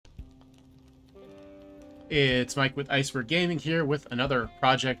It's Mike with Iceberg Gaming here with another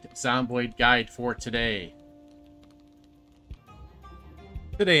Project Zomboid guide for today.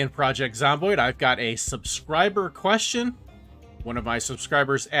 Today in Project Zomboid, I've got a subscriber question. One of my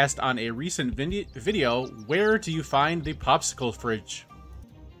subscribers asked on a recent video, where do you find the Popsicle fridge?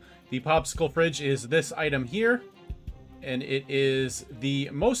 The Popsicle fridge is this item here, and it is the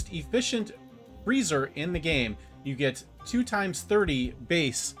most efficient freezer in the game. You get 2 × 30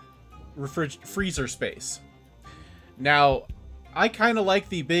 base freezer space. Now, I kind of like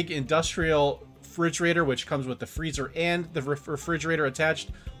the big industrial refrigerator, which comes with the freezer and the refrigerator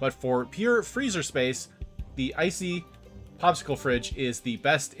attached, but for pure freezer space, the icy Popsicle fridge is the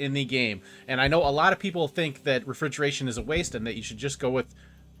best in the game. And I know a lot of people think that refrigeration is a waste and that you should just go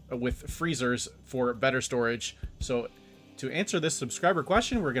with freezers for better storage. So to answer this subscriber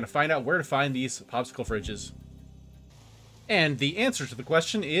question, we're going to find out where to find these Popsicle fridges. And the answer to the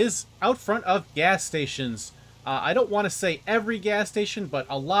question is out front of gas stations. I don't want to say every gas station, but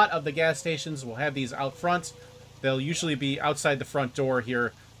a lot of the gas stations will have these out front. They'll usually be outside the front door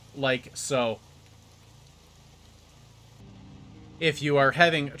here, like so. If you are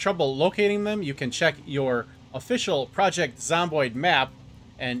having trouble locating them, you can check your official Project Zomboid map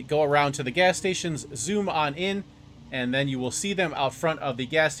and go around to the gas stations, zoom on in, and then you will see them out front of the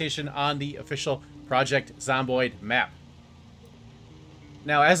gas station on the official Project Zomboid map.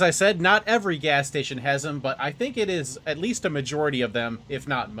 Now, as I said, not every gas station has them, but I think it is at least a majority of them, if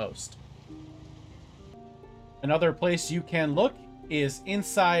not most. Another place you can look is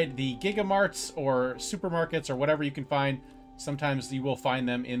inside the Gigamarts or supermarkets or whatever you can find. Sometimes you will find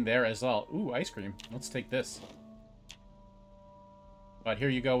them in there as well. Ooh, ice cream. Let's take this. But here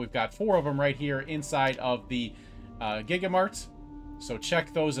you go. We've got 4 of them right here inside of the Gigamarts. So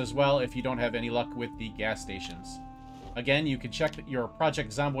check those as well if you don't have any luck with the gas stations. Again, you can check your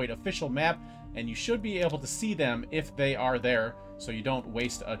Project Zomboid official map, and you should be able to see them if they are there, so you don't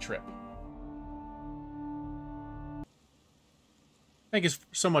waste a trip. Thank you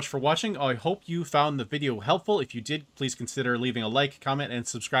so much for watching. I hope you found the video helpful. If you did, please consider leaving a like, comment, and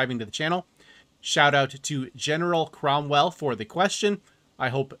subscribing to the channel. Shout out to General Cromwell for the question. I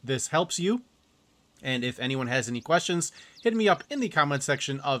hope this helps you. And if anyone has any questions, hit me up in the comment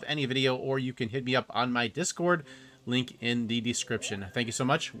section of any video, or you can hit me up on my Discord. Link in the description. Thank you so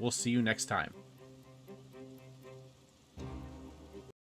much. We'll see you next time.